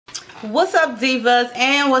What's up, divas,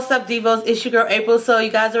 and what's up, divos? It's your girl April. So you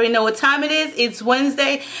guys already know what time it is. It's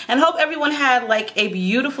Wednesday, and hope everyone had like a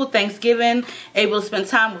beautiful Thanksgiving, able to spend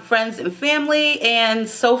time with friends and family and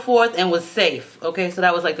so forth, and was safe. Okay, so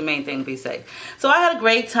that was like the main thing, to be safe. So I had a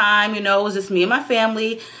great time. You know, it was just me and my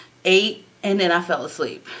family, ate, and then I fell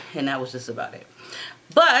asleep, and that was just about it.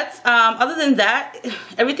 But other than that,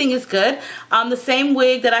 everything is good. The same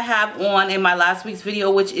wig that I have on in my last week's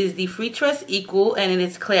video, which is the Free Trust Equal, and it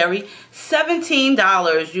is Clary.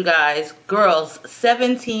 $17, you guys, girls,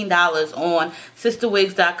 $17 on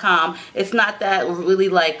sisterwigs.com. It's not that really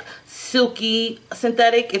like silky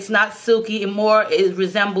synthetic. It's not silky, and more it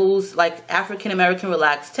resembles like African American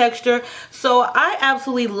relaxed texture. So I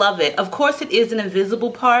absolutely love it. Of course it is an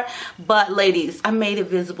invisible part, but ladies, I made it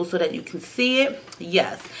visible so that you can see it.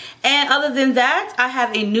 Yes. And other than that, I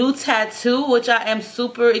have a new tattoo, which I am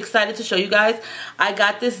super excited to show you guys. I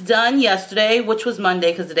got this done yesterday, which was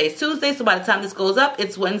Monday because today's Tuesday. So by the time this goes up,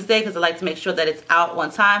 it's Wednesday because I like to make sure that it's out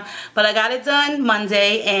on time. But I got it done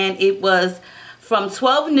Monday, and it was from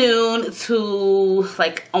 12 noon to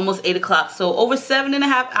like almost 8 o'clock. So over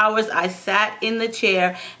 7.5 hours, I sat in the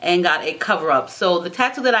chair and got a cover up. So the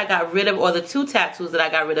tattoo that I got rid of, or the two tattoos that I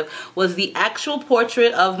got rid of, was the actual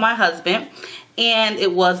portrait of my husband, and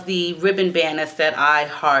it was the ribbon band that said "I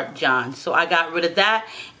Heart John." So I got rid of that,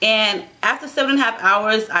 and after 7.5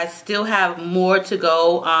 hours, I still have more to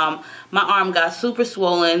go. My arm got super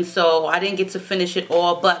swollen, so I didn't get to finish it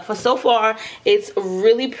all, but for so far, it's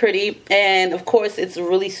really pretty, and of course, it's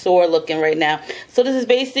really sore looking right now. So this is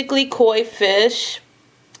basically koi fish,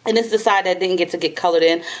 and it's the side that didn't get colored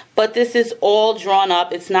in, but this is all drawn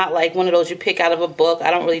up. It's not like one of those you pick out of a book.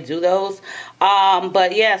 I don't really do those,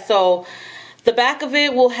 but yeah, so the back of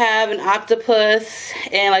it will have an octopus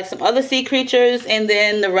and like some other sea creatures, and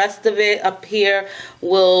then the rest of it up here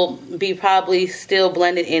will be probably still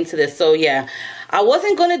blended into this. So yeah, I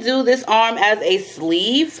wasn't going to do this arm as a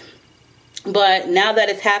sleeve, but now that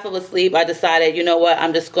it's half of a sleeve, I decided, you know what,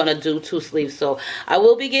 I'm just going to do 2 sleeves. So I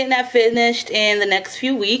will be getting that finished in the next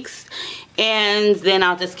few weeks, and then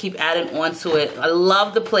I'll just keep adding on to it. I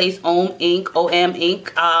love the place OM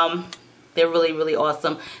Inc. They're really, really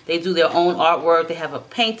awesome. They do their own artwork. They have a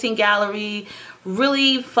painting gallery,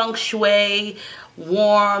 really feng shui,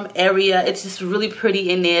 warm area. It's just really pretty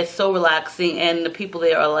in there, so relaxing, and the people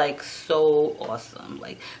there are like so awesome.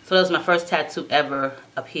 Like, so that was my first tattoo ever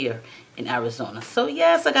up here in Arizona. So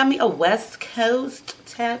yes, I got me a West Coast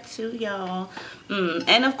tattoo, y'all.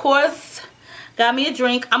 And of course, got me a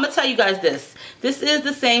drink. I'm gonna tell you guys this. This is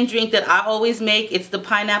the same drink that I always make. It's the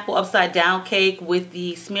pineapple upside down cake with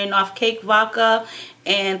the Smirnoff cake vodka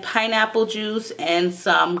and pineapple juice and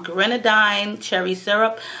some grenadine cherry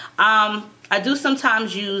syrup. I do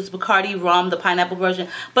sometimes use Bacardi rum, the pineapple version,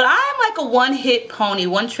 but I'm like a one-hit pony,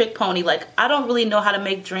 one-trick pony. Like, I don't really know how to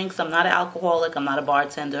make drinks. I'm not an alcoholic. I'm not a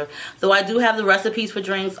bartender. Though I do have the recipes for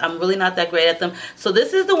drinks, I'm really not that great at them. So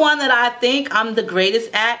this is the one that I think I'm the greatest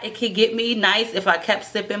at. It could get me nice if I kept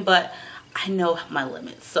sipping, but I know my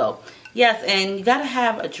limits. So yes, and you gotta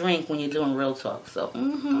have a drink when you're doing real talk. So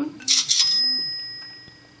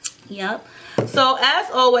yep. So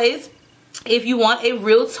as always, if you want a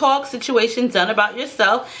real talk situation done about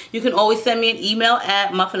yourself, you can always send me an email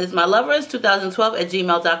at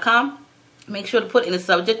MuffinIsMyLovers2012@gmail.com. Make sure to put in the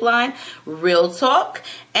subject line real talk.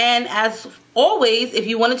 And as always, if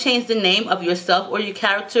you want to change the name of yourself or your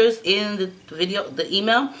characters in the video, the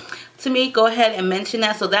email to me, go ahead and mention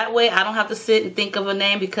that, so that way I don't have to sit and think of a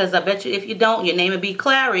name, because I bet you if you don't, your name would be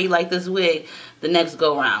Clary, like this wig, the next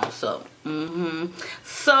go round. So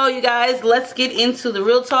so you guys, let's get into the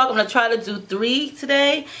real talk. I'm gonna try to do 3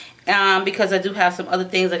 today, because I do have some other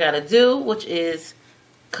things I gotta do, which is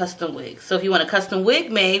custom wigs. So if you want a custom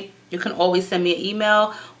wig made, you can always send me an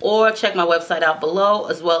email or check my website out below,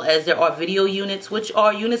 as well as there are video units, which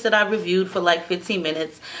are units that I reviewed for like 15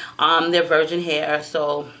 minutes. They're virgin hair,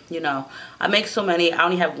 so you know, I make so many. I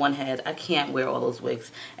only have one head. I can't wear all those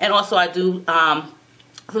wigs. And also I do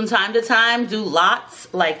from time to time do lots.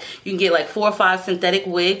 Like, you can get like 4 or 5 synthetic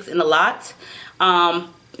wigs in a lot.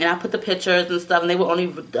 And I put the pictures and stuff, and they were only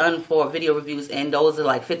done for video reviews, and those are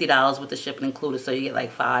like $50 with the shipping included, so you get like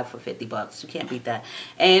 5 for $50. You can't beat that.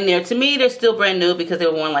 And they're, to me, they're still brand new because they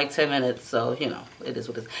were worn like 10 minutes, so you know, it is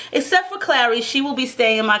what it is. Except for Clary, she will be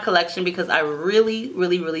staying in my collection because I really,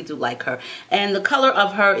 really, really do like her. And the color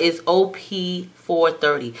of her is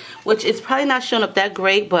OP430, which is probably not showing up that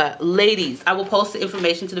great, but ladies, I will post the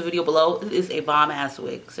information to the video below. It is a bomb-ass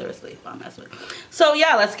wig. Seriously, bomb-ass wig. So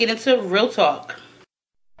yeah, let's get into real talk.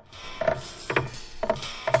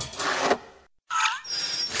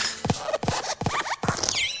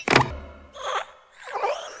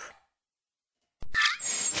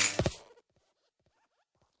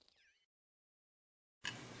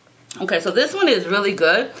 Okay, so this one is really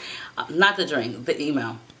good. Not the drink, the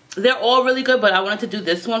email. They're all really good, but I wanted to do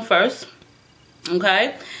this one first.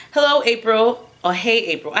 Okay. Hello, April. Or hey,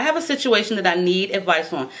 April. I have a situation that I need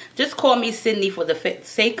advice on. Just call me Sydney for the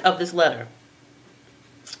sake of this letter.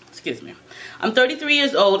 Excuse me. I'm 33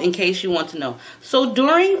 years old, in case you want to know. So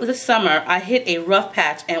during the summer, I hit a rough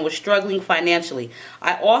patch and was struggling financially.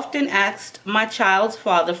 I often asked my child's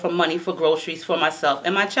father for money for groceries for myself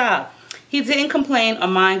and my child. He didn't complain or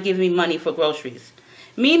mind giving me money for groceries.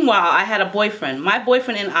 Meanwhile, I had a boyfriend. My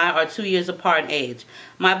boyfriend and I are 2 years apart in age.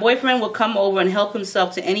 My boyfriend would come over and help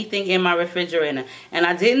himself to anything in my refrigerator, and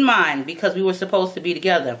I didn't mind because we were supposed to be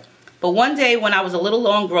together. But one day when I was a little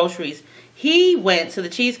low on groceries, he went to the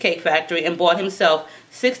Cheesecake Factory and bought himself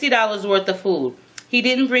 $60 worth of food. He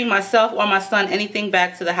didn't bring myself or my son anything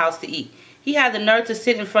back to the house to eat. He had the nerve to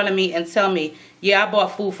sit in front of me and tell me, yeah, I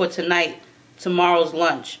bought food for tonight, tomorrow's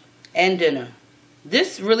lunch, and dinner.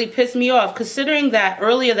 This really pissed me off, considering that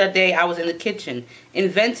earlier that day I was in the kitchen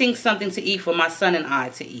inventing something to eat for my son and I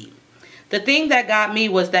to eat. The thing that got me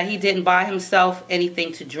was that he didn't buy himself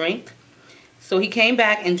anything to drink. So he came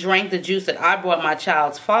back and drank the juice that I brought my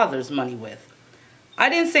child's father's money with. I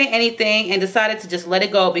didn't say anything and decided to just let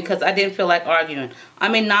it go because I didn't feel like arguing.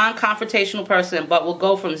 I'm a non-confrontational person, but will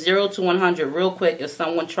go from 0 to 100 real quick if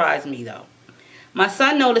someone tries me though. My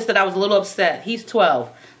son noticed that I was a little upset. He's 12.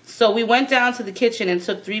 So we went down to the kitchen and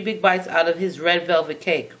took 3 big bites out of his red velvet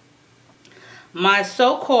cake. My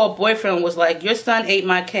so-called boyfriend was like, your son ate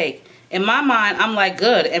my cake. In my mind, I'm like,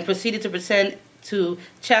 good, and proceeded to pretend to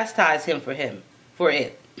chastise him for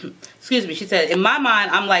it. Excuse me, she said, in my mind,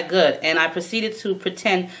 I'm like, good, and I proceeded to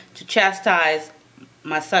pretend to chastise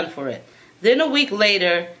my son for it. Then a week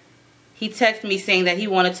later, he texted me saying that he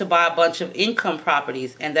wanted to buy a bunch of income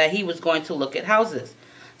properties and that he was going to look at houses.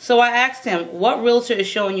 So I asked him, what realtor is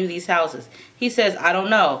showing you these houses? He says, I don't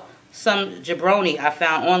know. Some jabroni I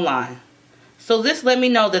found online. So this let me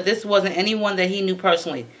know that this wasn't anyone that he knew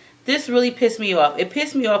personally. This really pissed me off. It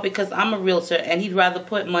pissed me off because I'm a realtor and he'd rather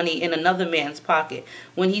put money in another man's pocket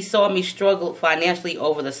when he saw me struggle financially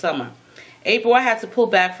over the summer. April, I had to pull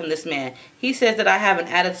back from this man. He says that I have an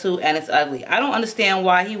attitude and it's ugly. I don't understand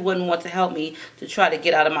why he wouldn't want to help me to try to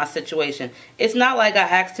get out of my situation. It's not like I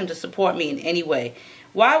asked him to support me in any way.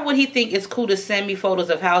 Why would he think it's cool to send me photos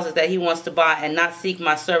of houses that he wants to buy and not seek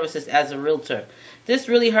my services as a realtor? This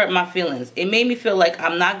really hurt my feelings. It made me feel like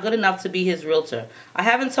I'm not good enough to be his realtor. I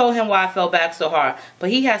haven't told him why I fell back so hard, but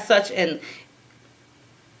he has such an...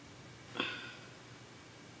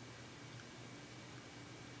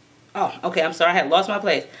 Oh, okay, I'm sorry. I had lost my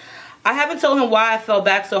place. I haven't told him why I fell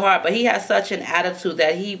back so hard, but he has such an attitude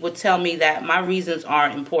that he would tell me that my reasons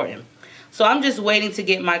aren't important. So I'm just waiting to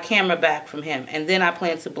get my camera back from him, and then I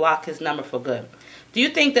plan to block his number for good. Do you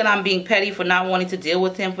think that I'm being petty for not wanting to deal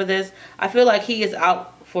with him for this? I feel like he is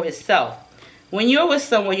out for himself. When you're with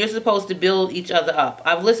someone, you're supposed to build each other up.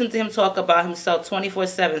 I've listened to him talk about himself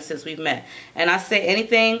 24/7 since we've met. And I say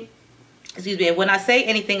anything, when I say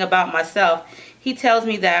anything about myself, he tells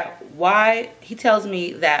me that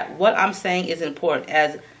what I'm saying is important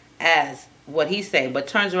as what he's saying, but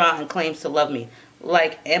turns around and claims to love me.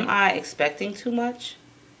 Like, am I expecting too much?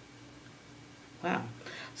 Wow.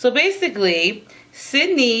 So basically,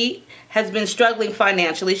 Sydney has been struggling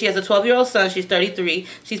financially. She has a 12-year-old son. She's 33.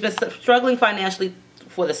 She's been struggling financially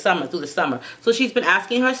through the summer. So she's been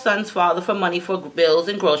asking her son's father for money for bills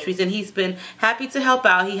and groceries, and he's been happy to help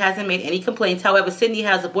out. He hasn't made any complaints. However, Sydney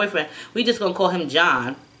has a boyfriend. We just going to call him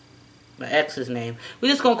John. My ex's name. We're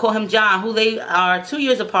just going to call him John, who they are 2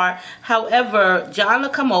 years apart. However, John will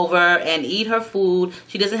come over and eat her food.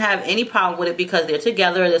 She doesn't have any problem with it because they're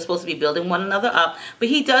together. They're supposed to be building one another up. But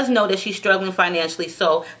he does know that she's struggling financially,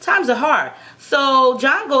 so times are hard. So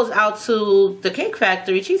John goes out to the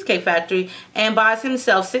Cheesecake Factory, and buys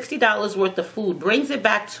himself $60 worth of food, brings it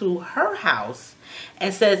back to her house,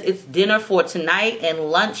 and says it's dinner for tonight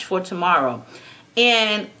and lunch for tomorrow.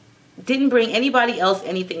 And didn't bring anybody else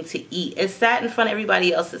anything to eat. It sat in front of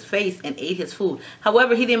everybody else's face and ate his food.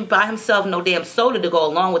 However, he didn't buy himself no damn soda to go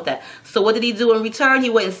along with that. So what did he do in return? He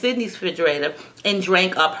went in Sydney's refrigerator and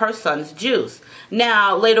drank up her son's juice.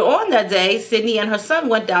 Now, later on that day, Sydney and her son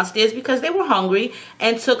went downstairs because they were hungry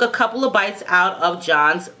and took a couple of bites out of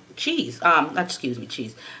John's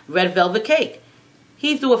red velvet cake.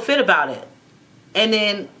 He threw a fit about it. And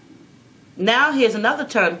then, now here's another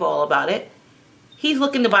turnball about it. He's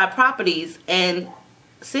looking to buy properties, and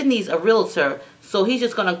Sydney's a realtor, so he's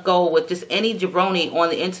just going to go with just any jabroni on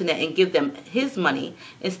the internet and give them his money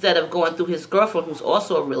instead of going through his girlfriend, who's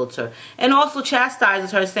also a realtor, and also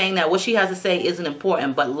chastises her, saying that what she has to say isn't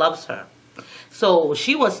important but loves her. So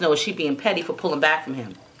she wants to know, is she being petty for pulling back from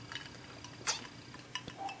him?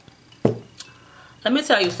 Let me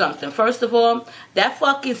tell you something. First of all, that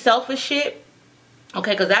fucking selfish shit,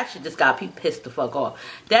 okay, because that shit just got people pissed the fuck off.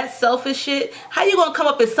 That selfish shit, how you gonna come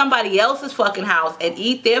up in somebody else's fucking house and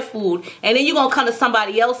eat their food, and then you gonna come to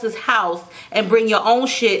somebody else's house and bring your own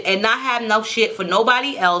shit and not have no shit for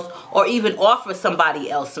nobody else, or even offer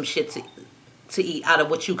somebody else some shit to eat out of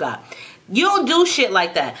what you got? You don't do shit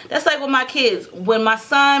like that. That's like with my kids. When my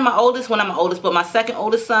son, my oldest, well not my oldest, but my second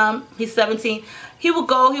oldest son, he's 17, he would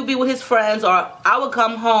go, he'd be with his friends, or I would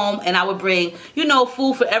come home and I would bring, you know,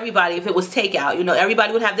 food for everybody if it was takeout. You know,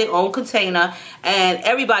 everybody would have their own container and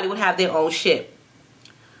everybody would have their own shit.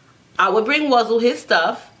 I would bring Wuzzle his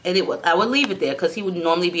stuff, and I would leave it there because he would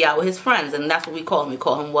normally be out with his friends, and that's what we call him. We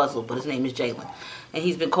call him Wuzzle, but his name is Jalen. And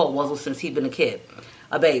he's been called Wuzzle since he's been a kid,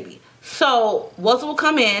 a baby. So Wuzzle would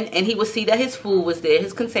come in and he would see that his food was there,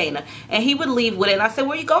 his container, and he would leave with it. And I said,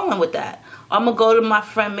 where you going with that? I'm going to go to my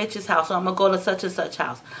friend Mitch's house, or I'm going to go to such and such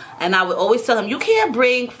house. And I would always tell him, you can't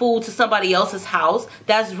bring food to somebody else's house.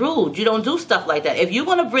 That's rude. You don't do stuff like that. If you're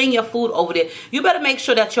going to bring your food over there, you better make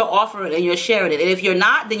sure that you're offering and you're sharing it. And if you're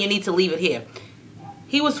not, then you need to leave it here.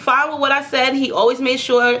 He was fine with what I said. He always made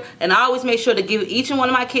sure, and I always made sure to give each and one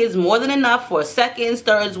of my kids more than enough for seconds,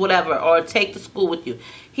 thirds, whatever, or take to school with you.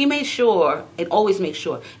 He made sure, and always makes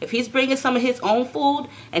sure, if he's bringing some of his own food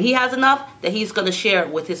and he has enough, that he's going to share it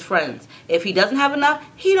with his friends. If he doesn't have enough,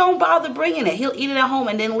 he don't bother bringing it. He'll eat it at home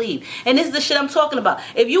and then leave. And this is the shit I'm talking about.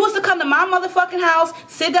 If you was to come to my motherfucking house,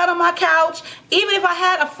 sit down on my couch, even if I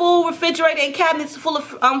had a full refrigerator and cabinets full of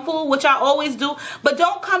food, which I always do, but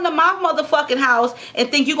don't come to my motherfucking house and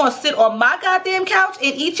think you're going to sit on my goddamn couch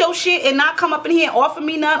and eat your shit and not come up in here and offer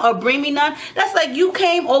me none or bring me none. That's like you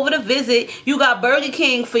came over to visit, you got Burger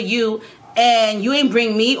King for you, and you ain't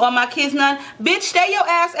bring me or my kids none. Bitch, stay your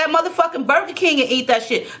ass at motherfucking Burger King and eat that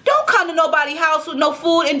shit. Don't come to nobody's house with no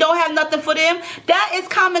food and don't have nothing for them. That is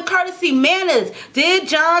common courtesy, manners. Did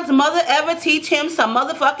John's mother ever teach him some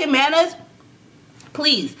motherfucking manners?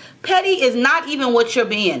 Please. Petty is not even what you're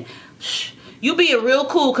being. Shh. You being real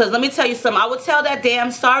cool, because let me tell you something. I would tell that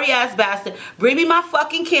damn sorry ass bastard, bring me my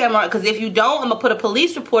fucking camera, because if you don't, I'm going to put a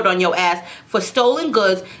police report on your ass for stolen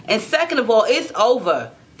goods. And second of all, it's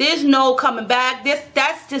over. There's no coming back.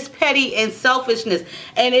 That's just petty and selfishness.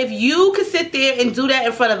 And if you can sit there and do that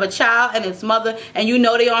in front of a child and its mother, and you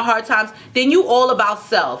know they on hard times, then you all about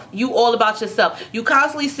self. You all about yourself. You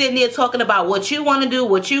constantly sitting there talking about what you want to do,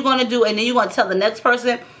 what you're going to do, and then you're going to tell the next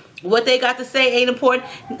person what they got to say ain't important.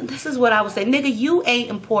 This is what I would say. Nigga, you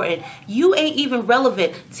ain't important. You ain't even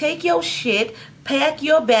relevant. Take your shit, pack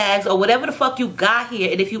your bags, or whatever the fuck you got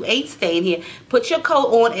here, and if you ain't staying here, put your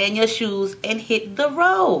coat on and your shoes and hit the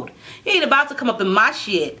road. You ain't about to come up in my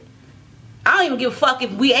shit. I don't even give a fuck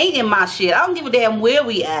if we ain't in my shit. I don't give a damn where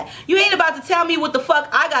we at. You ain't about to tell me what the fuck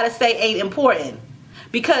I gotta say ain't important.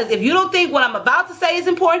 Because if you don't think what I'm about to say is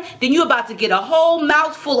important, then you're about to get a whole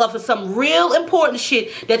mouthful of some real important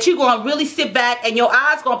shit that you're going to really sit back and your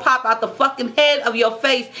eyes going to pop out the fucking head of your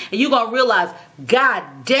face, and you're going to realize, God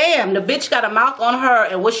damn, the bitch got a mouth on her,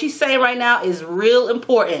 and what she's saying right now is real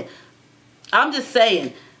important. I'm just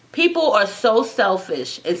saying. People are so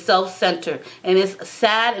selfish and self-centered, and it's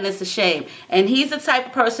sad and it's a shame. And he's the type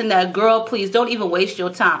of person that, girl, please don't even waste your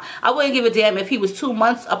time. I wouldn't give a damn if he was 2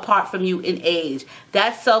 months apart from you in age.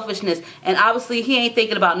 That's selfishness. And obviously he ain't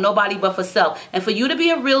thinking about nobody but for self. And for you to be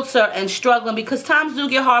a realtor and struggling, because times do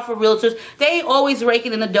get hard for realtors, they ain't always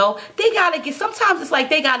raking in the dough. They gotta get, sometimes it's like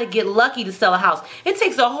they gotta get lucky to sell a house. It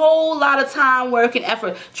takes a whole lot of time, work, and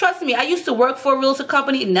effort. Trust me, I used to work for a realtor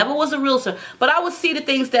company, never was a realtor, but I would see the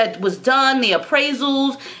things that was done, the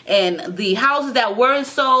appraisals and the houses that weren't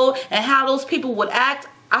sold, and how those people would act.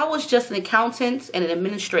 I was just an accountant and an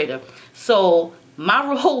administrator, so my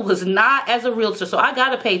role was not as a realtor, so I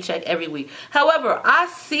got a paycheck every week. However, I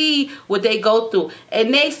see what they go through,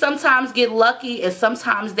 and they sometimes get lucky and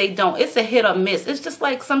sometimes they don't. It's a hit or miss. It's just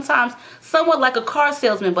like sometimes, somewhat like a car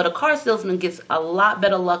salesman, but a car salesman gets a lot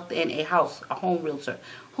better luck than a home realtor.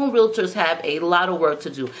 Home realtors have a lot of work to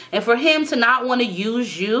do. And for him to not want to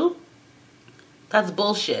use you, that's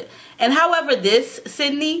bullshit. And however this,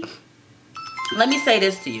 Sydney, let me say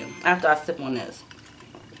this to you after I sip on this.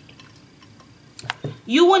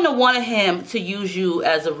 You wouldn't have wanted him to use you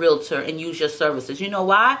as a realtor and use your services. You know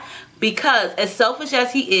why? Because as selfish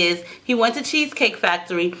as he is, he went to Cheesecake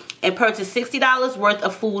Factory and purchased $60 worth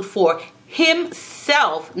of food for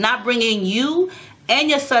himself, not bringing you and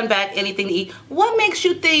your son back anything to eat. What makes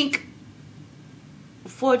you think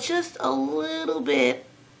for just a little bit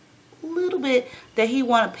that he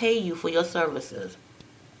want to pay you for your services?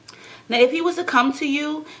 Now, if he was to come to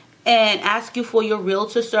you and ask you for your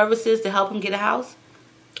realtor services to help him get a house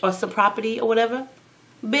or some property or whatever,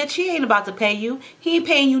 Bitch, he ain't about to pay you. He ain't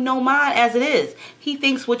paying you no mind as it is. He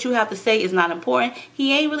thinks what you have to say is not important.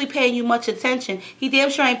 He ain't really paying you much attention. He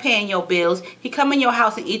damn sure ain't paying your bills. He come in your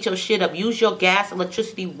house and eat your shit up. Use your gas,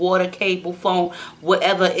 electricity, water, cable, phone,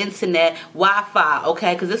 whatever, internet, Wi-Fi,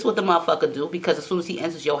 okay? Because this is what the motherfucker do. Because as soon as he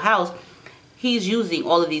enters your house, he's using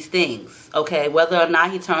all of these things, okay? Whether or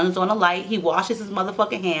not he turns on a light, he washes his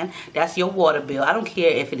motherfucking hand. That's your water bill. I don't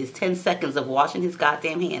care if it is 10 seconds of washing his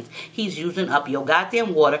goddamn hands. He's using up your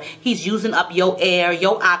goddamn water. He's using up your air,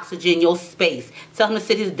 your oxygen, your space. Tell him to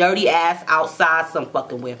sit his dirty ass outside some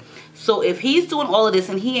fucking where. So if he's doing all of this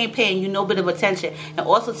and he ain't paying you no bit of attention and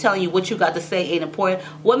also telling you what you got to say ain't important,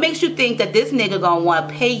 what makes you think that this nigga gonna want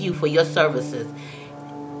to pay you for your services?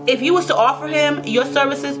 If you was to offer him your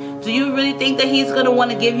services, do you really think that he's going to want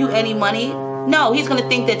to give you any money? No, he's going to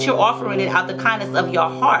think that you're offering it out the kindness of your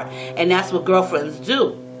heart. And that's what girlfriends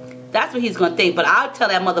do. That's what he's going to think. But I'll tell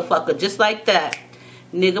that motherfucker just like that.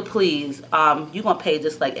 Nigga, please, you going to pay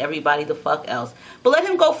just like everybody the fuck else. But let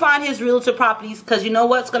him go find his realtor properties, because you know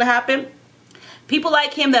what's going to happen? People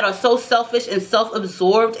like him that are so selfish and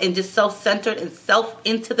self-absorbed and just self-centered and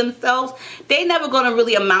self-into themselves, they never going to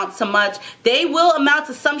really amount to much. They will amount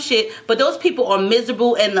to some shit, but those people are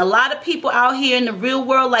miserable. And a lot of people out here in the real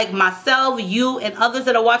world, like myself, you, and others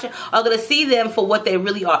that are watching, are going to see them for what they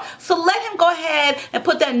really are. So let him go ahead and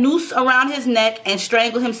put that noose around his neck and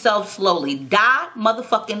strangle himself slowly. Die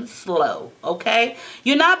motherfucking slow, okay?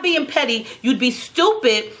 You're not being petty. You'd be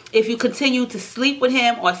stupid if you continue to sleep with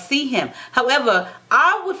him or see him. However,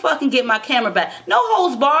 I would fucking get my camera back. No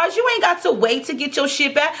holds bars. You ain't got to wait to get your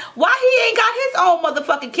shit back. Why he ain't got his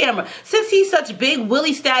own motherfucking camera? Since he's such big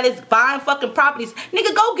Willie status buying fucking properties,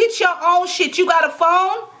 nigga, go get your own shit. You got a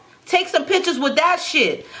phone? Take some pictures with that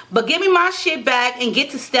shit. But give me my shit back and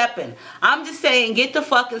get to stepping. I'm just saying, get the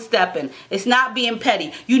fucking stepping. It's not being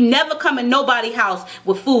petty. You never come in nobody's house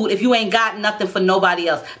with food if you ain't got nothing for nobody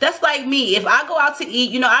else. That's like me. If I go out to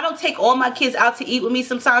eat, you know, I don't take all my kids out to eat with me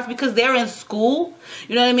sometimes because they're in school.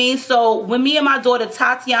 You know what I mean? So when me and my daughter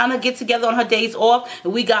Tatiana get together on her days off,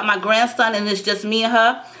 and we got my grandson and it's just me and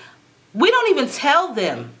her, we don't even tell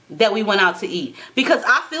them that we went out to eat. Because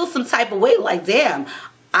I feel some type of way like, damn,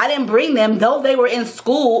 I didn't bring them, though they were in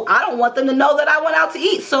school. I don't want them to know that I went out to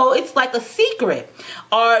eat. So it's like a secret.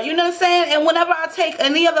 Or, you know what I'm saying? And whenever I take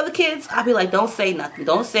any of the other kids, I'll be like, don't say nothing.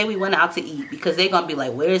 Don't say we went out to eat. Because they're going to be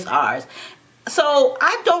like, where's ours? So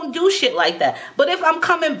I don't do shit like that. But if I'm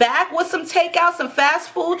coming back with some takeout, some fast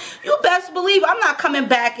food, you best believe I'm not coming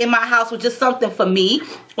back in my house with just something for me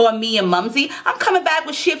or me and Mumsy. I'm coming back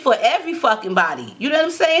with shit for every fucking body. You know what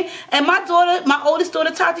I'm saying? And my daughter, my oldest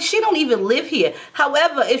daughter, Tati, she don't even live here.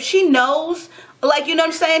 However, if she knows, like, you know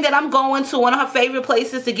what I'm saying, that I'm going to one of her favorite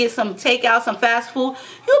places to get some takeout, some fast food,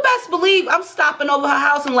 you best believe I'm stopping over her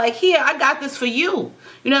house and like, here, I got this for you.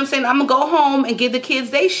 You know what I'm saying? I'm going to go home and give the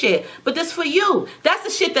kids they shit. But this for you. That's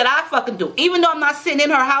the shit that I fucking do. Even though I'm not sitting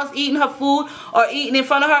in her house eating her food or eating in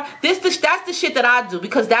front of her, that's the shit that I do.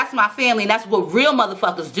 Because that's my family and that's what real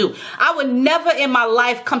motherfuckers do. I would never in my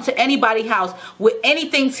life come to anybody's house with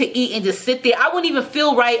anything to eat and just sit there. I wouldn't even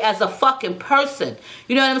feel right as a fucking person.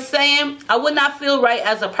 You know what I'm saying? I would not feel right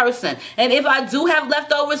as a person. And if I do have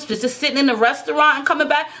leftovers, just sitting in the restaurant and coming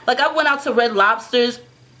back, like I went out to Red Lobster's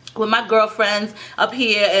with my girlfriends up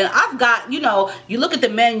here, and I've got, you know, you look at the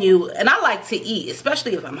menu, and I like to eat,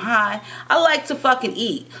 especially if I'm high. I like to fucking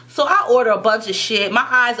eat. So I order a bunch of shit. My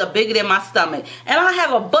eyes are bigger than my stomach. And I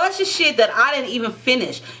have a bunch of shit that I didn't even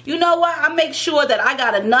finish. You know what? I make sure that I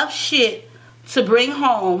got enough shit to bring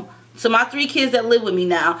home to my 3 kids that live with me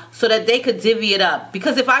now so that they could divvy it up.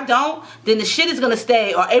 Because if I don't, then the shit is going to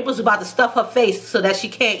stay, or April's about to stuff her face so that she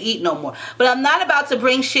can't eat no more. But I'm not about to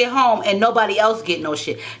bring shit home and nobody else get no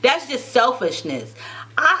shit. That's just selfishness.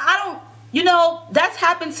 I don't, you know, that's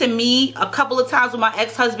happened to me a couple of times with my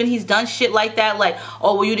ex-husband. He's done shit like that, like,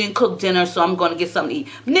 oh, well, you didn't cook dinner, so I'm going to get something to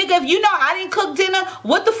eat. Nigga, if you know I didn't cook dinner,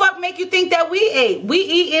 what the fuck make you think that we ate? We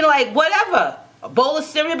eat in like whatever. A bowl of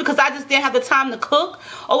cereal because I just didn't have the time to cook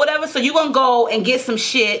or whatever. So you gonna go and get some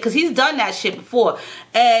shit because he's done that shit before,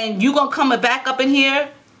 and you gonna come back up in here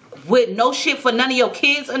with no shit for none of your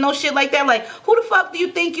kids or no shit like that. Like, who the fuck do you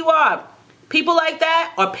think you are? People like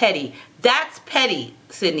that are petty. That's petty,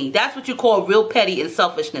 Sydney. That's what you call real petty and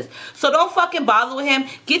selfishness. So don't fucking bother with him.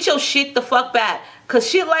 Get your shit the fuck back. Because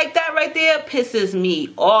shit like that right there pisses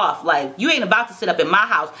me off. Like, you ain't about to sit up in my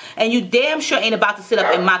house. And you damn sure ain't about to sit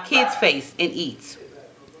up in my kid's face and eat.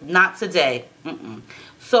 Not today.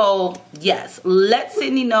 So, yes. Let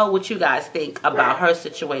Sydney know what you guys think about her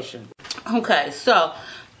situation. Okay, so,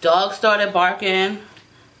 dog started barking.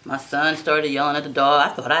 My son started yelling at the dog.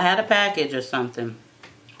 I thought I had a package or something.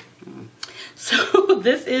 So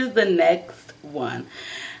this is the next one.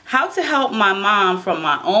 How to help my mom from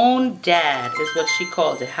my own dad is what she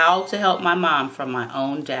called it. How to help my mom from my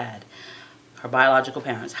own dad. Her biological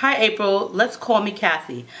parents. Hi April, let's call me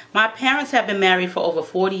Kathy. My parents have been married for over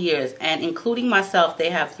 40 years and including myself,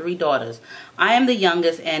 they have 3 daughters. I am the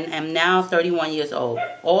youngest and am now 31 years old.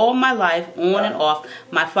 All my life, on and off,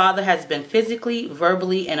 my father has been physically,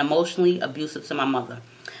 verbally, and emotionally abusive to my mother.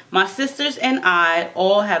 My sisters and I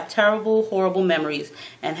all have terrible, horrible memories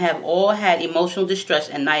and have all had emotional distress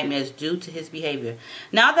and nightmares due to his behavior.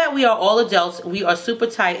 Now that we are all adults, we are super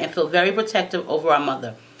tight and feel very protective over our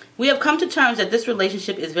mother. We have come to terms that this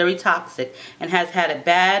relationship is very toxic and has had a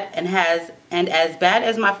bad and as bad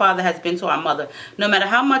as my father has been to our mother, no matter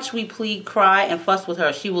how much we plead, cry, and fuss with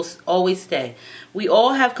her, she will always stay. We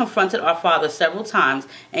all have confronted our father several times,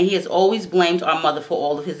 and he has always blamed our mother for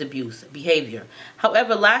all of his abuse behavior.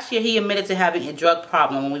 However, last year he admitted to having a drug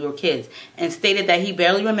problem when we were kids and stated that he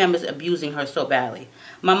barely remembers abusing her so badly.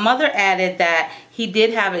 My mother added that he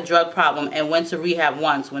did have a drug problem and went to rehab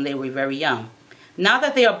once when they were very young. Now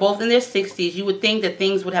that they are both in their 60s, you would think that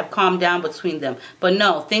things would have calmed down between them. But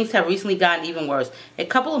no, things have recently gotten even worse. A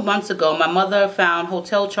couple of months ago, my mother found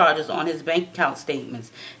hotel charges on his bank account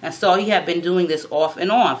statements and saw he had been doing this off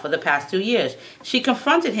and on for the past 2 years. She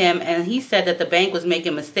confronted him and he said that the bank was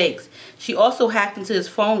making mistakes. She also hacked into his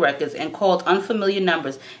phone records and called unfamiliar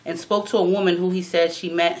numbers and spoke to a woman who he said she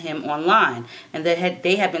met him online and that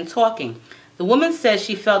they had been talking. The woman says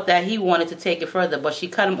she felt that he wanted to take it further, but she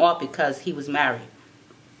cut him off because he was married.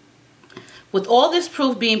 With all this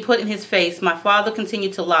proof being put in his face, my father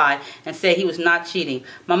continued to lie and say he was not cheating.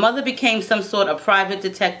 My mother became some sort of private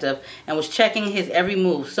detective and was checking his every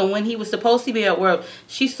move. So when he was supposed to be at work,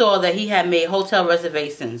 she saw that he had made hotel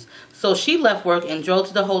reservations. So she left work and drove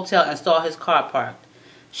to the hotel and saw his car parked.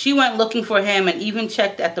 She went looking for him and even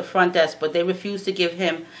checked at the front desk, but they refused to give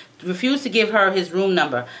her his room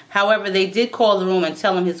number. However, they did call the room and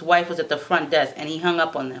tell him his wife was at the front desk, and he hung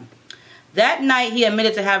up on them. That night, he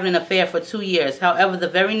admitted to having an affair for 2 years. However, the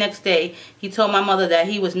very next day, he told my mother that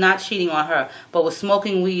he was not cheating on her, but was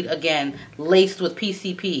smoking weed again, laced with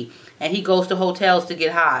PCP, and he goes to hotels to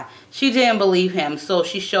get high. She didn't believe him, so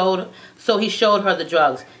he showed her the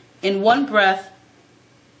drugs. In one breath,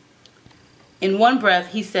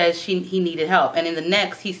 he said he needed help, and in the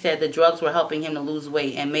next, he said the drugs were helping him to lose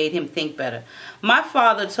weight and made him think better. My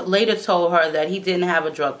father later told her that he didn't have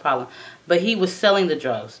a drug problem, but he was selling the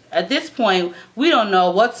drugs. At this point, we don't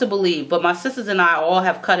know what to believe, but my sisters and I all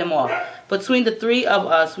have cut him off. Between the 3 of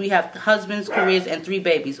us, we have husbands, careers, and 3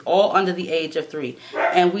 babies, all under the age of 3.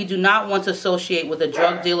 And we do not want to associate with a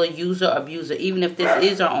drug dealer, user, abuser, even if this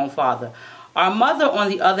is our own father. Our mother, on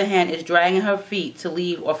the other hand, is dragging her feet to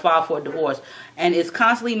leave or file for a divorce and is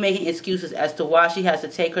constantly making excuses as to why she has to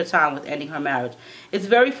take her time with ending her marriage. It's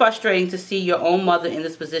very frustrating to see your own mother in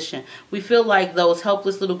this position. We feel like those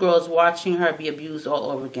helpless little girls watching her be abused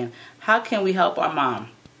all over again. How can we help our mom?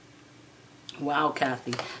 Wow,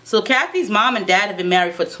 Kathy. So Kathy's mom and dad have been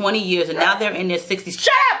married for 20 years and now they're in their 60s.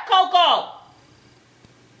 Shut up, Coco!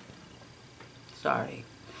 Sorry.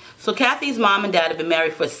 So Kathy's mom and dad have been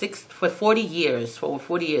married for 40 years,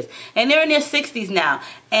 and they're in their 60s now.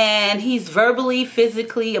 And he's verbally,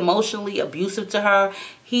 physically, emotionally abusive to her.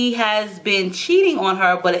 He has been cheating on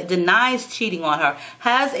her, but denies cheating on her.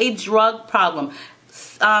 Has a drug problem.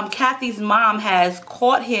 Kathy's mom has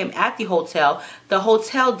caught him at the hotel. The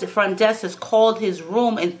hotel front desk has called his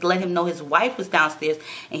room and let him know his wife was downstairs,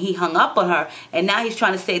 and he hung up on her. And now he's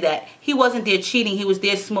trying to say that he wasn't there cheating. He was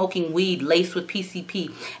there smoking weed laced with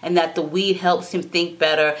PCP, and that the weed helps him think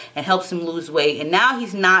better and helps him lose weight. And now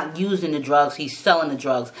he's not using the drugs. He's selling the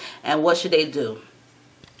drugs. And what should they do?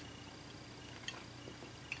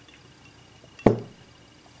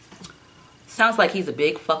 Sounds like he's a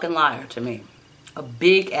big fucking liar to me. A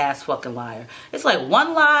big ass fucking liar. It's like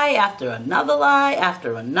one lie after another lie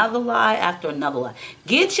after another lie after another lie.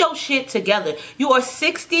 Get your shit together. You are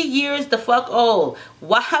 60 years the fuck old.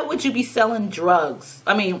 Why would you be selling drugs?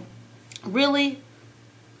 I mean, really?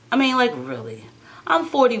 I mean, like, really? I'm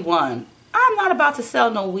 41. I'm not about to sell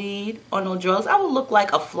no weed or no drugs. I will look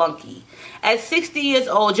like a flunky. At 60 years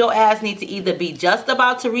old, your ass needs to either be just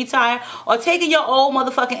about to retire or taking your old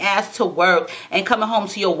motherfucking ass to work and coming home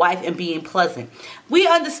to your wife and being pleasant. We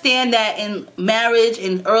understand that in marriage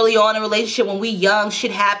and early on in a relationship, when we young,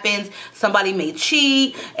 shit happens. Somebody may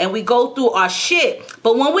cheat and we go through our shit.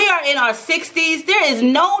 But when we are in our 60s, there is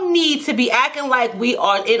no need to be acting like we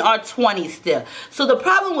are in our 20s still. So the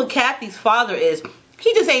problem with Kathy's father is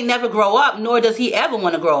He just ain't never grow up, nor does he ever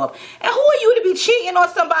want to grow up. And who are you to be cheating on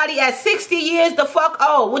somebody at 60 years the fuck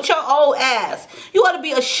old with your old ass? You ought to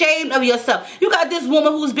be ashamed of yourself. You got this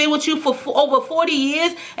woman who's been with you for over 40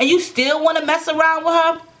 years and you still want to mess around with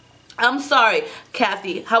her? I'm sorry,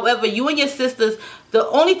 Kathy. However, you and your sisters, the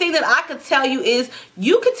only thing that I could tell you is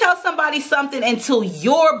you could tell somebody something until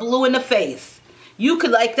you're blue in the face. You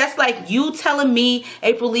could, like, that's like you telling me,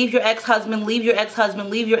 April, leave your ex-husband, leave your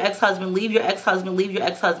ex-husband, leave your ex-husband, leave your ex-husband, leave your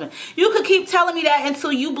ex-husband. You could keep telling me that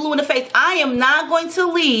until you blue in the face. I am not going to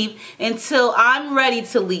leave until I'm ready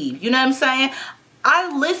to leave. You know what I'm saying?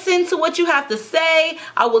 I listen to what you have to say.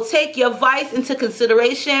 I will take your advice into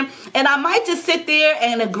consideration. And I might just sit there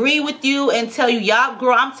and agree with you and tell you, y'all,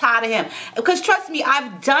 girl, I'm tired of him. Because trust me,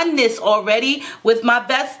 I've done this already with my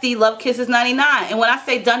bestie, Love Kisses 99. And when I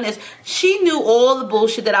say done this, she knew all the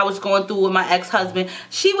bullshit that I was going through with my ex-husband.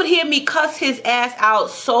 She would hear me cuss his ass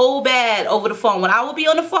out so bad over the phone. When I would be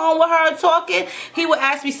on the phone with her talking, he would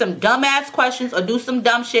ask me some dumbass questions or do some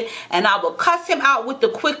dumb shit. And I would cuss him out with the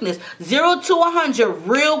quickness. 0 to 100.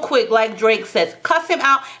 Real quick, like Drake says. Cuss him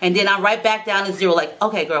out, and then I'm right back down to 0. Like,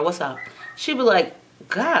 okay, girl, what's up? She'd be like,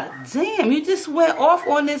 God damn, you just went off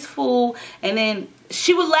on this fool. And then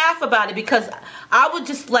she would laugh about it because I would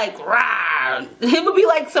just like, rah. It would be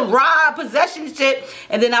like some raw possession shit.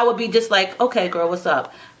 And then I would be just like, okay, girl, what's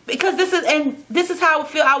up? Because this is how I would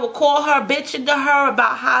feel. I would call her, bitching to her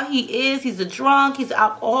about how he is. He's a drunk, he's an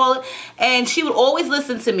alcoholic. And she would always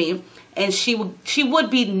listen to me. And she would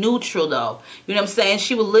be neutral though. You know what I'm saying?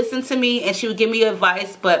 She would listen to me and she would give me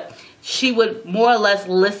advice, but she would more or less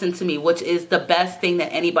listen to me, which is the best thing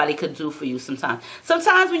that anybody could do for you sometimes.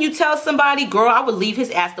 Sometimes when you tell somebody, girl, I would leave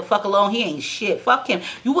his ass the fuck alone. He ain't shit. Fuck him.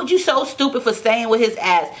 You so stupid for staying with his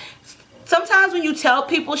ass. Sometimes when you tell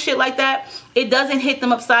people shit like that, it doesn't hit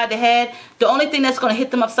them upside the head. The only thing that's going to hit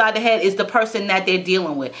them upside the head is the person that they're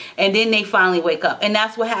dealing with. And then they finally wake up. And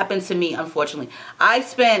that's what happened to me, unfortunately. I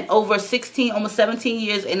spent over 16, almost 17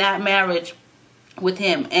 years in that marriage with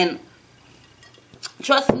him. And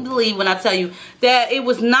trust me, believe when I tell you that it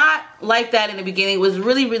was not like that in the beginning. It was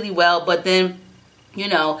really, really well. But then, you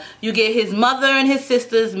know, you get his mother and his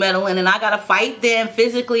sisters meddling, and I got to fight them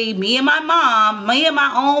physically. Me and my mom, me and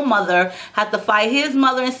my own mother have to fight his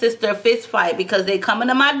mother and sister, fist fight, because they coming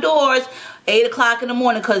to my doors 8 o'clock in the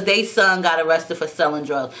morning because they son got arrested for selling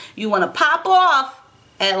drugs. You want to pop off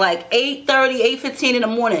at like 8:30, 8:15 in the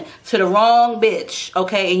morning to the wrong bitch,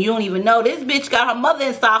 okay? And you don't even know this bitch got her mother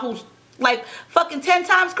inside who's like fucking 10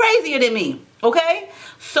 times crazier than me, okay?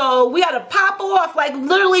 So we gotta pop off, like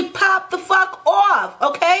literally pop the fuck off,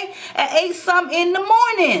 okay? At 8 something in the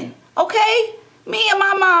morning, okay? Me and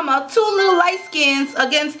my mama, 2 little light skins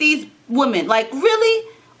against these women. Like, really?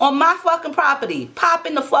 On my fucking property,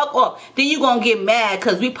 popping the fuck off. Then you gonna get mad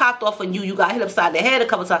because we popped off on you. You got hit upside the head a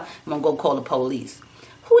couple times. I'm gonna go call the police.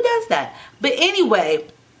 Who does that? But anyway,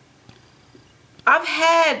 I've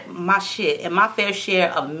had my shit and my fair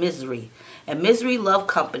share of misery. And misery love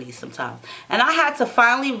company sometimes. And I had to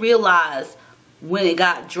finally realize when it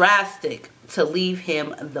got drastic to leave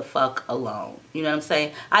him the fuck alone. You know what I'm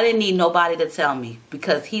saying? I didn't need nobody to tell me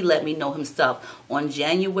because he let me know himself on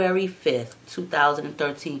January 5th,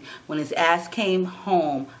 2013, when his ass came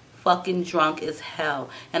home fucking drunk as hell.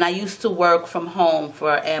 And I used to work from home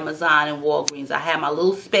for Amazon and Walgreens. I had my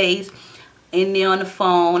little space in there on the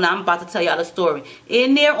phone. I'm about to tell y'all the story.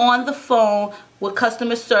 In there on the phone with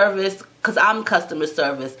customer service, because I'm customer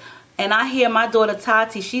service. And I hear my daughter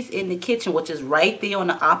Tati, she's in the kitchen, which is right there on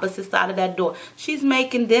the opposite side of that door. She's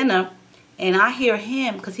making dinner. And I hear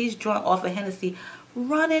him, because he's drunk off of Hennessy,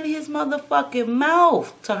 running his motherfucking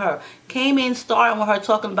mouth to her. Came in starting with her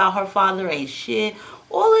talking about her father ain't shit.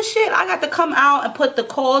 All this shit. I got to come out and put the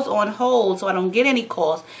calls on hold so I don't get any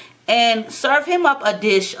calls. And serve him up a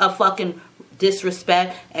dish of fucking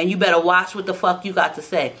disrespect. And you better watch what the fuck you got to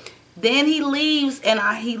say. Then he leaves, and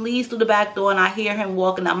he leaves through the back door, and I hear him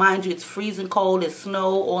walking. Now, mind you, it's freezing cold. It's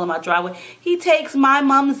snow all in my driveway. He takes my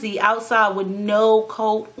mumsy outside with no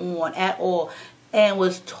coat on at all and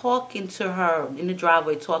was talking to her in the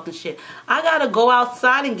driveway, talking shit. I got to go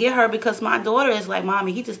outside and get her because my daughter is like,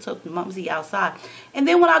 Mommy, he just took mumsy outside. And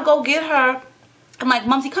then when I go get her, I'm like,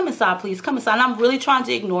 Mumsy, come inside, please. Come inside. And I'm really trying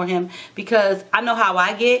to ignore him because I know how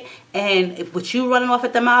I get. And with you running off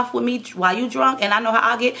at the mouth with me while you drunk, and I know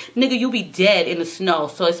how I get, nigga, you be dead in the snow.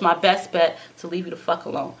 So it's my best bet to leave you the fuck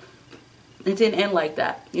alone. It didn't end like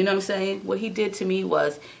that. You know what I'm saying? What he did to me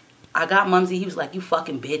was, I got Mumsy. He was like, you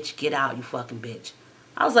fucking bitch. Get out, you fucking bitch.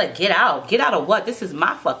 I was like, get out. Get out of what? This is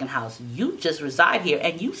my fucking house. You just reside here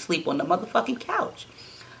and you sleep on the motherfucking couch.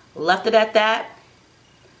 Left it at that.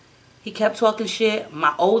 He kept talking shit.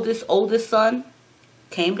 My oldest son,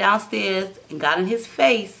 came downstairs and got in his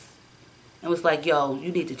face and was like, yo,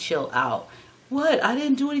 you need to chill out. What? I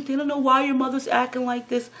didn't do anything. I don't know why your mother's acting like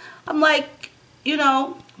this. I'm like, you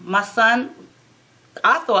know, my son,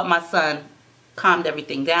 I thought my son calmed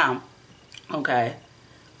everything down. Okay.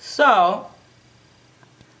 So,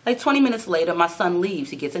 like 20 minutes later, my son leaves.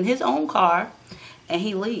 He gets in his own car and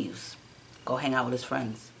he leaves. Go hang out with his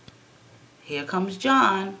friends. Here comes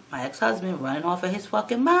John, my ex-husband, running off of his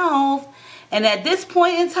fucking mouth. And at this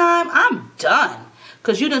point in time, I'm done.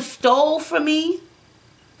 Because you done stole from me,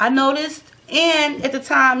 I noticed. And at the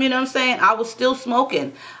time, you know what I'm saying, I was still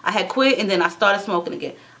smoking. I had quit and then I started smoking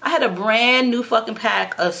again. I had a brand new fucking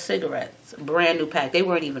pack of cigarettes. Brand new pack. They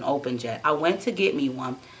weren't even opened yet. I went to get me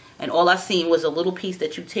one. And all I seen was a little piece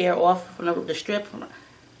that you tear off from the strip. I'm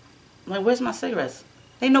like, where's my cigarettes?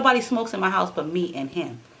 Ain't nobody smokes in my house but me and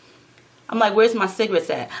him. I'm like, where's my cigarettes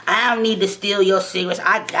at? I don't need to steal your cigarettes.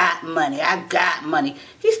 I got money. I got money.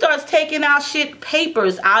 He starts taking out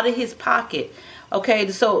papers out of his pocket. Okay,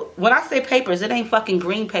 so when I say papers, it ain't fucking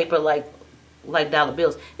green paper like dollar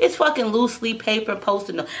bills. It's fucking loose leaf paper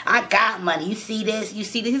posted. I got money. You see this? You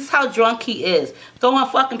see this? This is how drunk he is. Throwing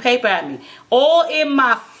fucking paper at me. All in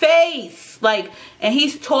my face. Like, and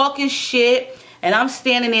he's talking shit. And I'm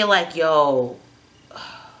standing there like, yo.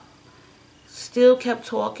 Still kept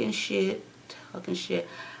talking shit.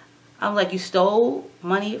 I'm like, you stole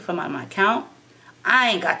money from my account?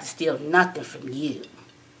 I ain't got to steal nothing from you.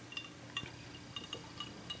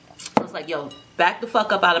 I was like, yo, back the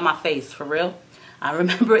fuck up out of my face, for real. I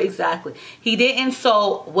remember exactly. He didn't,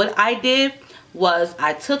 so what I did was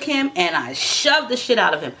I took him and I shoved the shit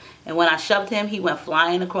out of him. And when I shoved him, he went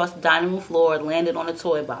flying across the dining room floor and landed on a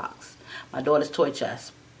toy box, my daughter's toy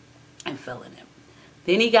chest, and fell in it.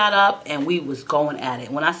 Then he got up and we was going at it.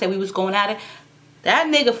 When I say we was going at it,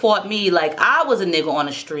 that nigga fought me like I was a nigga on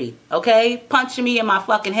the street, okay? Punching me in my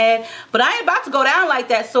fucking head. But I ain't about to go down like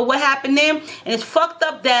that. So what happened then? And it's fucked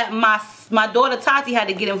up that my daughter Tati had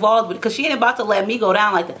to get involved with it because she ain't about to let me go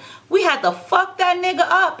down like that. We had to fuck that nigga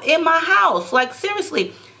up in my house. Like,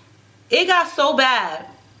 seriously. It got so bad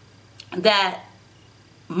that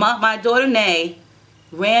my daughter Nay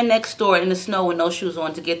ran next door in the snow with no shoes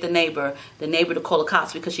on to get the neighbor to call the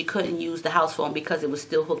cops because she couldn't use the house phone because it was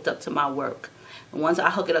still hooked up to my work. And once I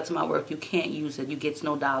hook it up to my work, you can't use it. You get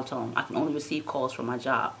no dial tone. I can only receive calls from my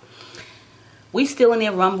job. We still in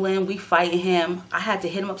there rumbling. We fighting him. I had to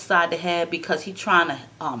hit him upside the head because he trying to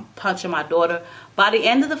punch my daughter. By the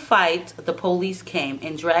end of the fight, the police came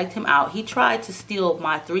and dragged him out. He tried to steal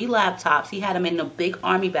my 3 laptops. He had them in the big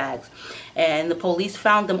army bags. And the police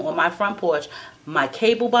found them on my front porch. My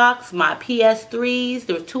cable box, my PS3s,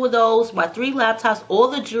 there were 2 of those, my 3 laptops, all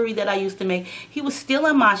the jewelry that I used to make. He was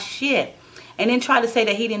stealing my shit and then tried to say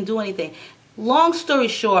that he didn't do anything. Long story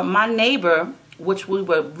short, my neighbor, which we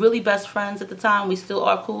were really best friends at the time, we still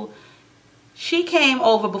are cool, she came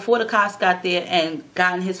over before the cops got there and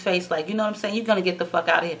got in his face like, you know what I'm saying, you're going to get the fuck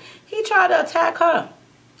out of here. He tried to attack her.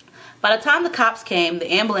 By the time the cops came,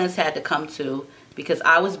 the ambulance had to come too because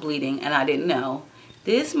I was bleeding and I didn't know.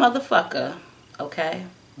 This motherfucker, okay,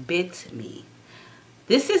 bit me.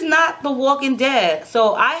 This is not The Walking Dead.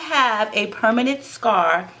 So I have a permanent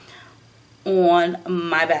scar on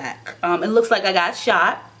my back. It looks like I got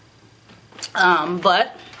shot.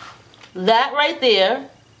 But that right there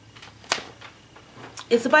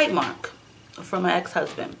is a bite mark from my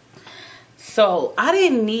ex-husband. So I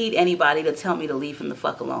didn't need anybody to tell me to leave him the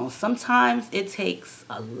fuck alone. Sometimes it takes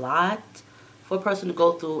a lot for a person to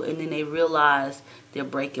go through and then they realize their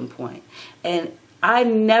breaking point. And I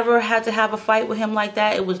never had to have a fight with him like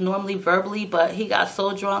that. It was normally verbally, but he got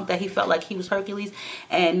so drunk that he felt like he was Hercules.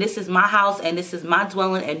 And this is my house, and this is my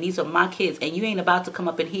dwelling, and these are my kids. And you ain't about to come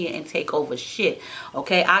up in here and take over shit.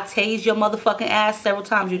 Okay? I tased your motherfucking ass several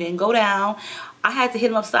times. You didn't go down. I had to hit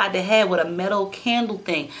him upside the head with a metal candle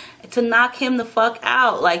thing to knock him the fuck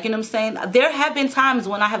out. Like, you know what I'm saying? There have been times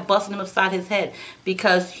when I have busted him upside his head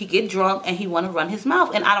because he get drunk and he want to run his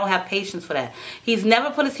mouth. And I don't have patience for that. He's never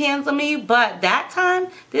put his hands on me, but that time,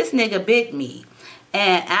 this nigga bit me.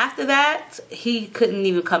 And after that, he couldn't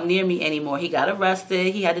even come near me anymore. He got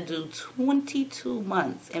arrested. He had to do 22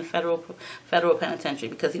 months in federal penitentiary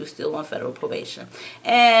because he was still on federal probation.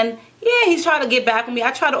 And yeah, he's trying to get back with me.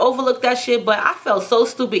 I tried to overlook that shit, but I felt so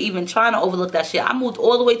stupid even trying to overlook that shit. I moved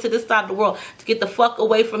all the way to this side of the world to get the fuck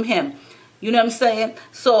away from him. You know what I'm saying?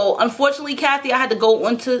 So unfortunately, Kathy, I had to go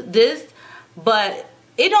into this, but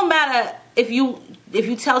it don't matter if you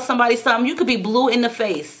tell somebody something. You could be blue in the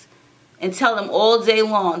face and tell them all day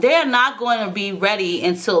long. They're not going to be ready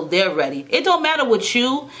until they're ready. It don't matter what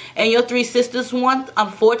you and your 3 sisters want,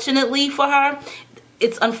 unfortunately for her.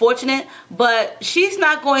 it's unfortunate, but she's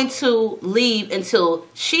not going to leave until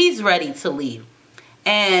she's ready to leave.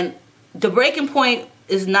 And the breaking point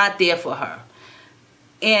is not there for her.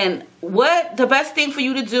 And what the best thing for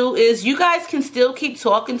you to do is, you guys can still keep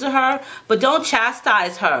talking to her, but don't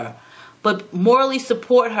chastise her, but morally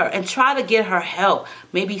support her and try to get her help.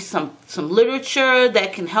 Maybe some literature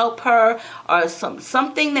that can help her, or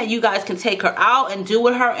something that you guys can take her out and do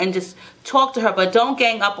with her and just talk to her, but don't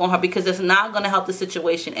gang up on her, because it's not going to help the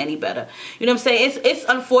situation any better. You know what I'm saying? It's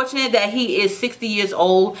unfortunate that he is 60 years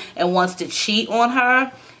old and wants to cheat on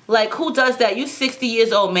her. Like, who does that? You 60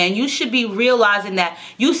 years old, man. You should be realizing that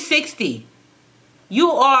you 60.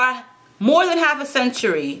 You are more than half a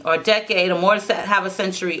century or a decade, or more than half a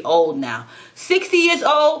century old now. 60 years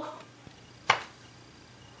old.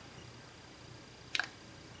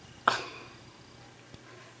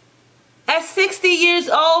 At 60 years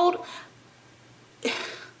old,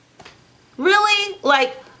 really?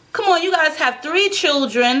 Like, come on, you guys have 3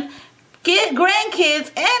 children, get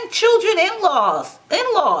grandkids, and children, in-laws,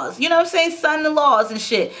 you know what I'm saying, son-in-laws and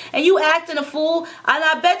shit, and you acting a fool. And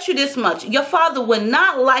I bet you this much, your father would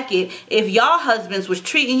not like it if y'all husbands was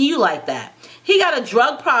treating you like that. He got a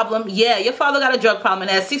drug problem. Yeah, your father got a drug problem,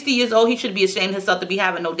 and at 60 years old, he should be ashamed of himself to be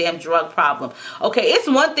having no damn drug problem. Okay, it's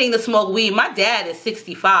one thing to smoke weed. My dad is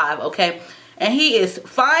 65, okay, and he is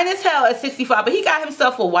fine as hell at 65. But he got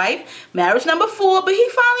himself a wife, marriage number 4. But he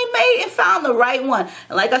finally made and found the right one.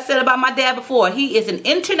 And like I said about my dad before, he is an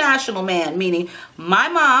international man. Meaning, my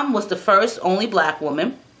mom was the first only black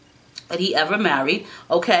woman that he ever married.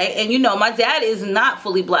 Okay, and you know, my dad is not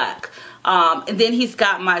fully black. And then he's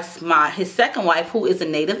got his second wife, who is a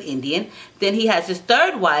native Indian. Then he has his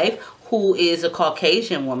third wife, who is a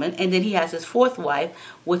Caucasian woman, and then he has his 4th wife,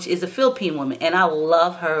 which is a Philippine woman, and I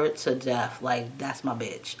love her to death. Like, that's my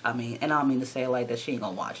bitch. I mean, and I don't mean to say it like that, she ain't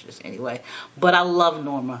gonna watch this anyway, but I love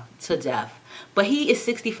Norma to death. But he is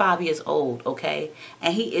 65 years old, okay,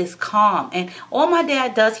 and he is calm. And all my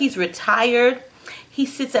dad does, he's retired. He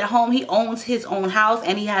sits at home. He owns his own house,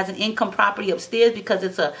 and he has an income property upstairs because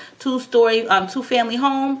it's a 2-story, 2-family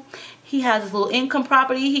home. He has his little income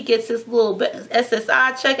property. He gets his little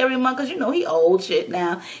SSI check every month, because, you know, he old shit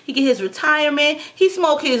now. He get his retirement. He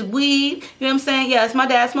smoke his weed. You know what I'm saying? Yes, my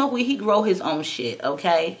dad smoke weed. He grow his own shit,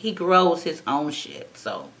 okay? He grows his own shit.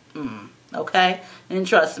 So, okay? And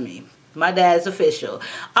trust me, my dad's official.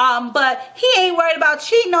 But he ain't worried about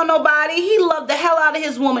cheating on nobody. He loved the hell out of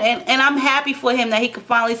his woman. And I'm happy for him that he could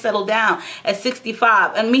finally settle down at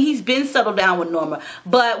 65. I mean, he's been settled down with Norma.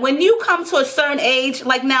 But when you come to a certain age,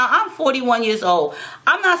 like now, I'm 41 years old.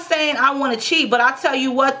 I'm not saying I want to cheat, but I tell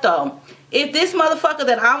you what, though. If this motherfucker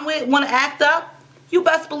that I'm with want to act up, you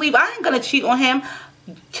best believe I ain't going to cheat on him.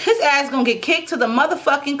 His ass going to get kicked to the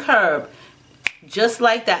motherfucking curb. Just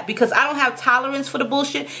like that, because I don't have tolerance for the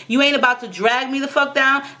bullshit. You ain't about to drag me the fuck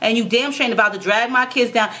down, and you damn sure ain't about to drag my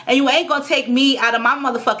kids down, and you ain't gonna take me out of my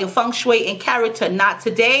motherfucking feng shui and character. Not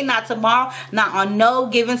today, not tomorrow, not on no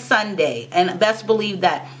given Sunday. And best believe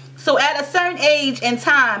that. So at a certain age and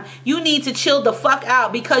time, you need to chill the fuck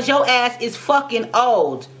out, because your ass is fucking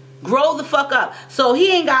old. Grow the fuck up. So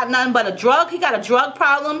he ain't got nothing but a drug. He got a drug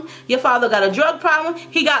problem. Your father got a drug problem.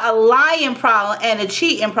 He got a lying problem and a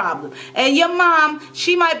cheating problem. And your mom,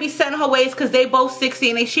 she might be set in her ways because they both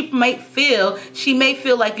 60, and she may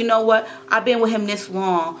feel like, you know what, I've been with him this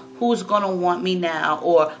long. Who's gonna want me now?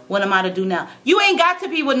 Or what am I to do now? You ain't got to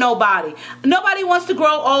be with nobody. Nobody wants to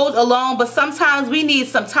grow old alone, but sometimes we need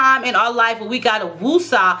some time in our life where we gotta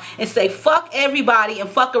woosah and say fuck everybody and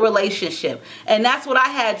fuck a relationship. And that's what I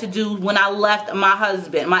had to do when I left my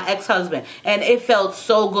husband, my ex-husband, and it felt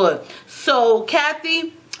so good. So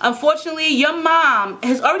Kathy, unfortunately, your mom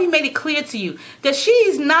has already made it clear to you that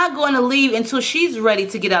she's not going to leave until she's ready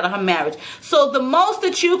to get out of her marriage. So the most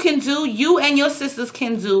that you can do, you and your sisters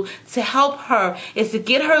can do to help her, is to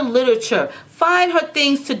get her literature. Find her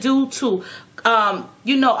things to do to,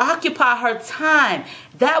 you know, occupy her time.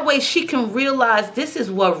 That way she can realize this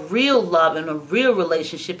is what real love and a real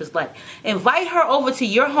relationship is like. Invite her over to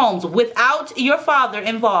your homes without your father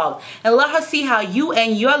involved, and let her see how you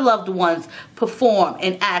and your loved ones perform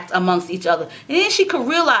and act amongst each other. And then she can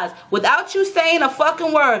realize, without you saying a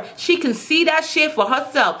fucking word, she can see that shit for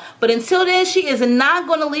herself. But until then, she is not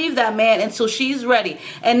going to leave that man until she's ready.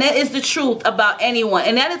 And that is the truth about anyone.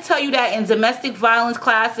 And that'll tell you that in domestic violence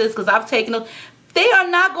classes, because I've taken them. They are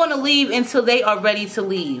not going to leave until they are ready to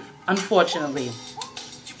leave, unfortunately.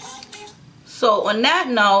 So on that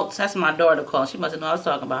note, that's my daughter calling. She must have known I was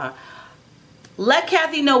talking about her. Let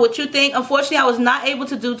Kathy know what you think. Unfortunately, I was not able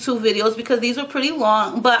to do 2 videos because these were pretty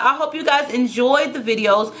long, but I hope you guys enjoyed the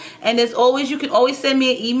videos. And as always, you can always send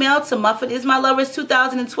me an email to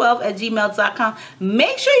MuffinIsMyLovers2012@gmail.com.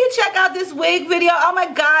 Make sure you check out this wig video. Oh my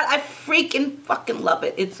god, I freaking fucking love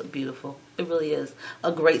it. It's beautiful. It really is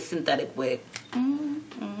a great synthetic wig. And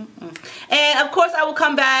of course, I will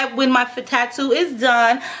come back when my tattoo is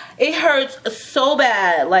done. It hurts so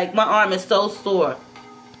bad. Like, my arm is so sore.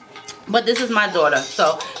 But this is my daughter.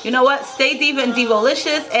 So, you know what? Stay diva and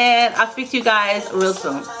divolicious. And I'll speak to you guys real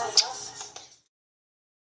soon.